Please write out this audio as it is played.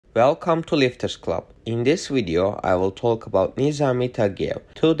Welcome to Lifters Club. In this video, I will talk about Nizami Tagiev.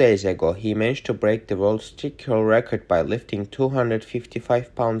 2 days ago, he managed to break the world strict curl record by lifting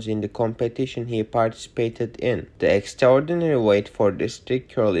 255 pounds in the competition he participated in. The extraordinary weight for this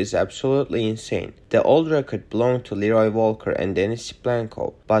strict curl is absolutely insane. The old record belonged to Leroy Walker and Denis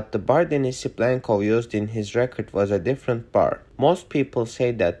Siplankov, but the bar Denis Siplankov used in his record was a different bar. Most people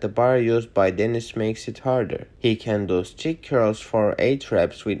say that the bar used by Denis makes it harder. He can do strict curls for 8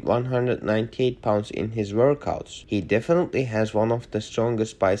 reps with 198 pounds in his workouts. He definitely has one of the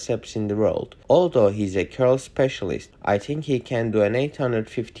strongest biceps in the world. Although he's a curl specialist, I think he can do an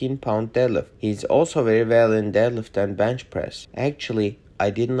 815 pound deadlift. He's also very well in deadlift and bench press. Actually, I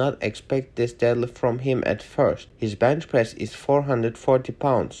did not expect this deadlift from him at first. His bench press is 440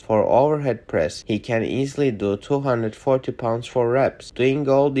 pounds. For overhead press, he can easily do 240 pounds for reps. Doing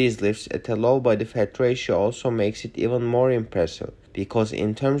all these lifts at a low body fat ratio also makes it even more impressive, because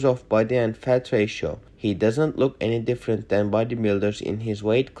in terms of body and fat ratio, he doesn't look any different than bodybuilders in his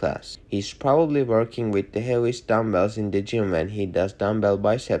weight class. He's probably working with the heaviest dumbbells in the gym when he does dumbbell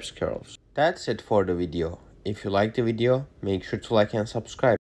biceps curls. That's it for the video. If you like the video, make sure to like and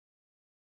subscribe.